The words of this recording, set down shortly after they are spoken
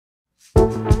Hey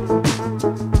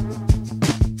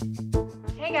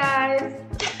guys,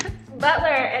 Butler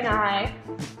and I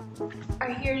are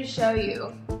here to show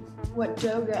you what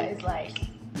Doga is like,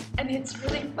 and it's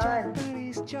really fun,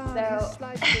 so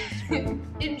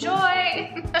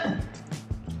enjoy!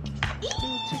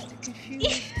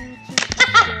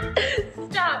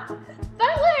 Stop!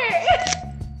 Butler!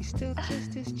 He's still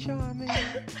just as charming.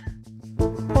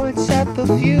 Points at the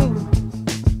view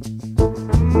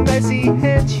as he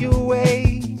heads your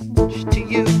way to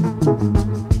you.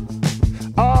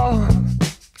 Oh,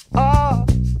 oh,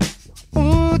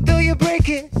 ooh, do you break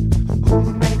it?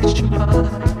 Who makes you mine?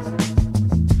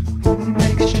 Who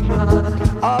makes you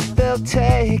mine? Oh, they'll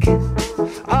take it.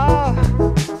 Oh,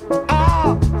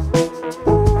 oh,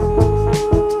 ooh,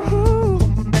 who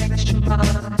makes you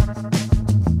mine?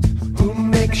 Who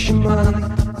makes you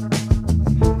mine?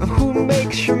 Who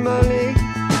makes your money?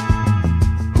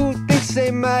 Who thinks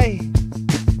they might?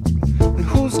 And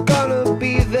who's gonna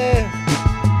be there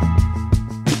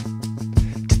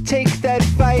to take that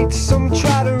fight? Some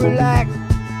try to relax,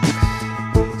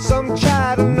 some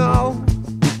try to know,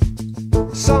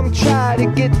 some try to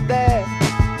get there,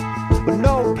 but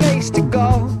no place to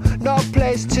go, no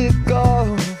place to go.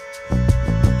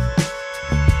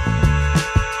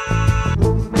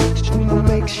 Who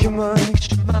makes your money?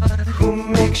 Who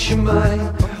makes your money?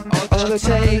 Oh, they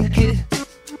take it.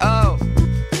 Oh,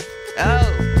 oh,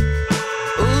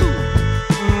 ooh,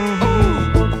 ooh,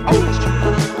 oh.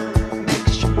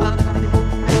 Makes your money,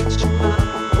 makes your money,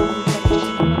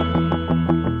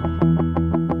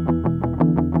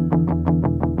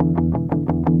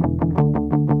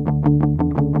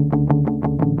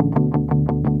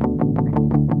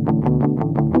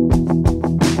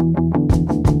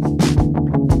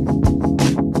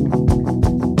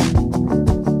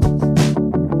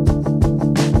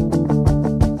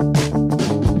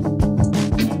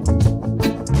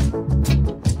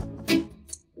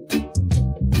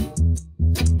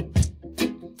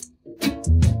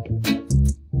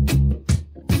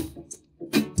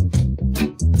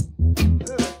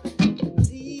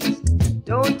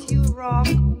 don't you rock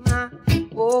my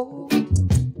boat,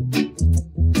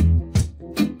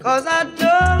 'cause I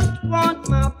don't want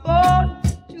my boat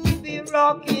to be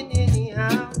rocking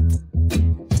anyhow.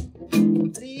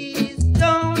 Please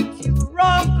don't you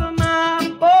rock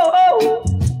my boat,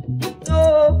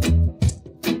 no,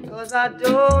 'cause I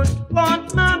don't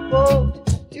want my boat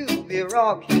to be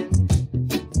rocking.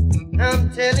 I'm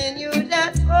telling you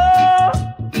that, oh,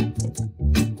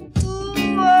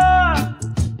 ooh, oh,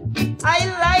 I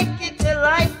like it